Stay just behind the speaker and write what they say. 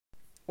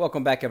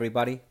Welcome back,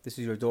 everybody. This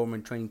is your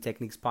Doberman Training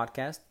Techniques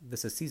podcast.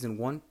 This is Season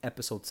 1,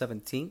 Episode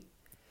 17.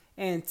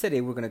 And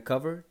today we're going to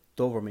cover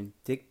Doberman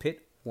Dig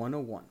Pit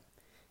 101.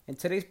 In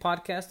today's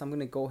podcast, I'm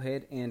going to go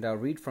ahead and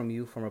read from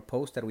a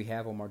post that we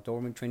have on our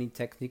Doberman Training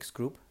Techniques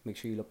group. Make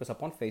sure you look us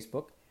up on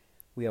Facebook.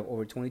 We have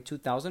over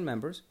 22,000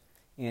 members,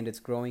 and it's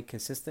growing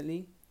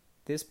consistently.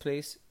 This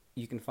place,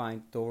 you can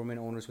find Doberman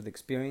owners with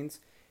experience,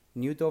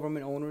 new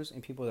Doberman owners,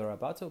 and people that are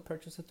about to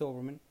purchase a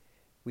Doberman.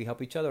 We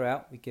help each other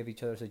out. We give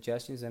each other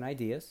suggestions and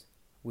ideas.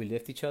 We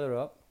lift each other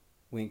up.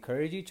 We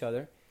encourage each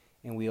other.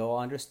 And we all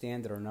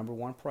understand that our number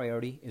one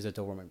priority is a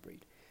Doberman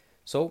breed.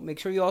 So make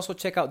sure you also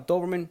check out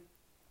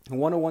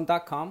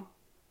Doberman101.com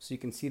so you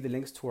can see the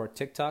links to our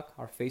TikTok,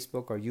 our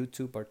Facebook, our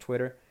YouTube, our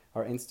Twitter,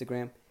 our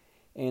Instagram,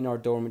 and our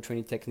Doberman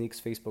Training Techniques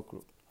Facebook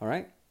group. All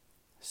right?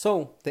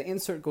 So the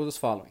insert goes as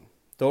following.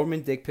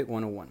 Doberman Dig Pit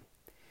 101.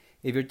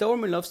 If your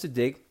Doberman loves to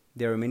dig,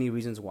 there are many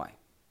reasons why.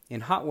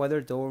 In hot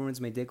weather,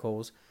 Dobermans may dig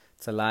holes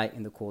to lie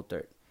in the cool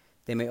dirt.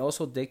 They may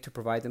also dig to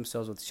provide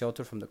themselves with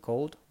shelter from the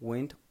cold,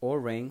 wind, or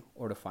rain,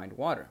 or to find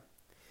water.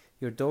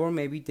 Your Doberman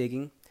may be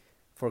digging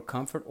for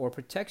comfort or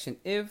protection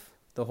if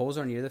the holes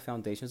are near the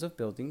foundations of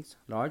buildings,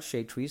 large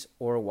shade trees,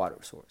 or a water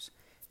source.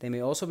 They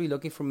may also be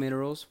looking for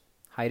minerals,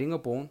 hiding a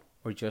bone,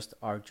 or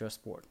are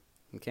just bored.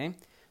 Okay,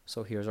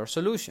 so here's our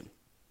solution.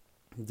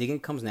 Digging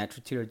comes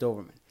naturally to your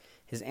Doberman.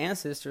 His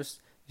ancestors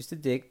used to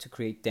dig to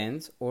create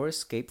dens or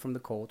escape from the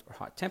cold or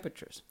hot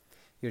temperatures.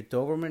 Your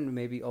Doberman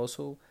may be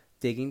also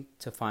digging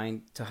to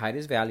hide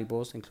his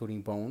valuables,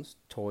 including bones,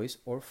 toys,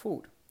 or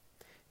food.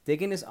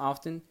 Digging is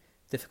often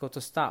difficult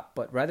to stop,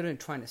 but rather than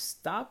trying to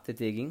stop the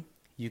digging,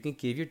 you can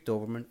give your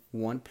Doberman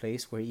one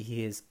place where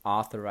he is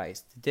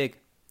authorized to dig.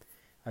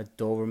 A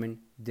Doberman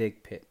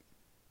dig pit.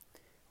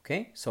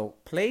 Okay, so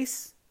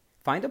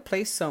find a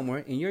place somewhere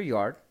in your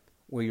yard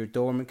where your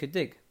Doberman could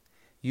dig.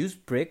 Use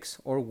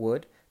bricks or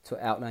wood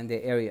to outline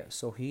the area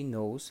so he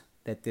knows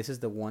that this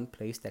is the one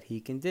place that he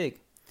can dig.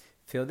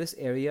 Fill this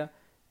area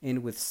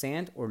in with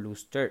sand or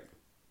loose dirt.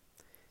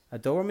 A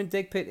Doberman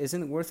dig pit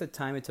isn't worth the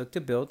time it took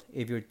to build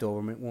if your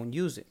Doberman won't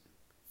use it.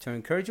 To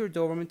encourage your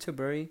Doberman,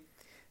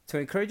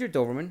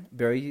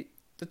 bury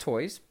the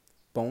toys,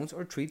 bones,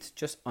 or treats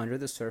just under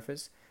the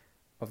surface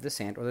of the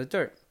sand or the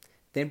dirt.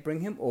 Then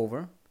bring him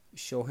over,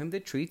 show him the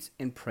treats,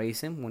 and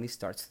praise him when he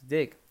starts to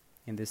dig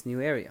in this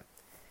new area.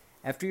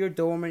 After your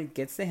Doberman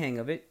gets the hang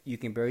of it, you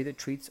can bury the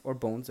treats or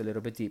bones a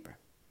little bit deeper.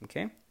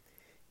 Okay?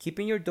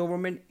 Keeping your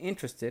Doberman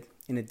interested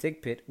in a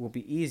dig pit will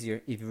be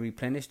easier if you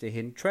replenish the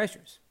hidden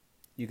treasures.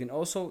 You can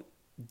also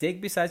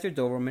dig beside your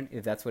Doberman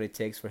if that's what it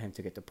takes for him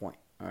to get the point.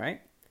 All right?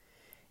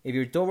 If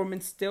your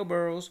Doberman still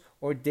burrows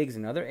or digs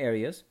in other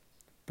areas,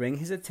 bring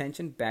his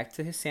attention back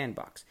to his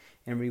sandbox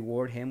and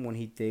reward him when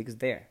he digs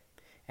there.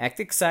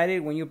 Act excited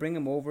when you bring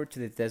him over to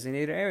the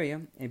designated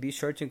area, and be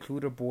sure to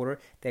include a border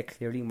that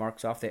clearly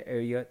marks off the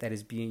area that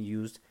is being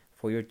used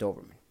for your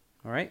Doberman.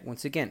 All right?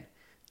 Once again,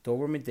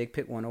 Doberman Dig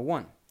Pit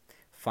 101.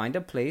 Find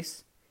a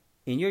place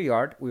in your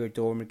yard where your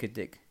Doberman could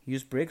dig.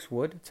 Use bricks,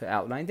 wood to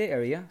outline the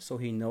area so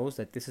he knows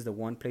that this is the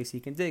one place he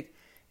can dig,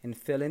 and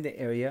fill in the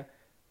area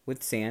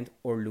with sand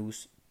or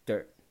loose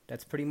dirt.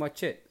 That's pretty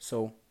much it.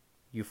 So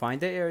you find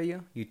the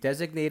area, you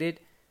designate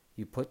it,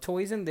 you put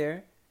toys in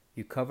there,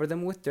 you cover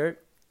them with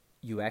dirt,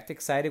 you act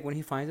excited when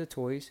he finds the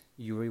toys,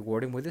 you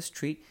reward him with his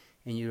treat,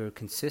 and you're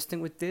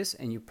consistent with this,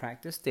 and you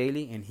practice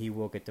daily, and he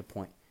will get the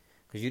point.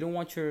 Because you don't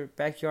want your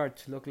backyard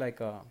to look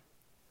like a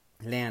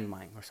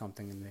landmine or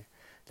something in there,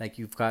 like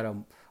you've got a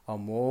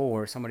mole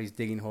or somebody's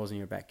digging holes in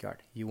your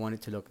backyard. You want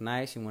it to look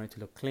nice, you want it to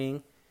look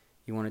clean,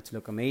 you want it to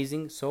look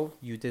amazing, so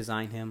you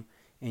design him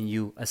and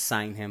you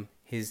assign him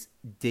his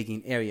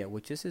digging area,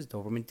 which is his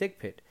Doberman dig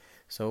pit.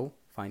 So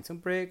find some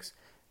bricks,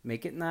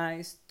 make it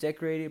nice,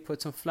 decorate it,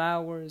 put some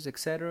flowers,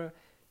 etc.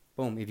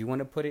 Boom. If you want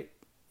to put it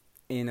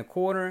in a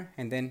corner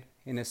and then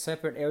in a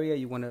separate area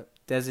you want to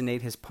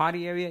designate his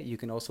potty area, you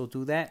can also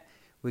do that.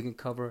 We can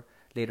cover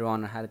later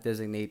on how to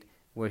designate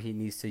where he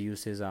needs to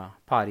use his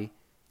potty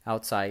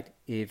outside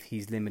if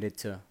he's limited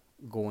to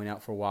going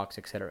out for walks,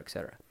 etc.,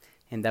 etc.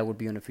 And that would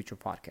be on a future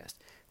podcast.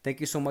 Thank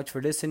you so much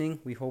for listening.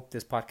 We hope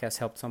this podcast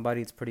helped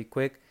somebody. It's pretty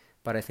quick,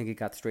 but I think it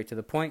got straight to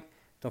the point.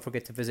 Don't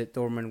forget to visit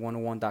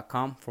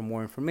Doberman101.com for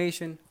more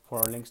information, for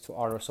our links to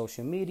our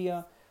social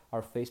media,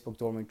 our Facebook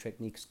Doberman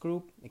Techniques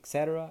group,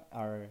 etc.,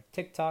 our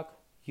TikTok,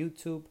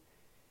 YouTube,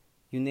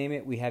 you name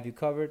it, we have you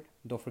covered.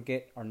 Don't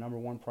forget, our number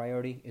one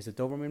priority is the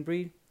Doberman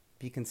breed.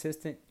 Be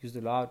consistent, use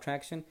the law of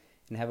attraction,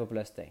 and have a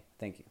blessed day.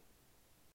 Thank you.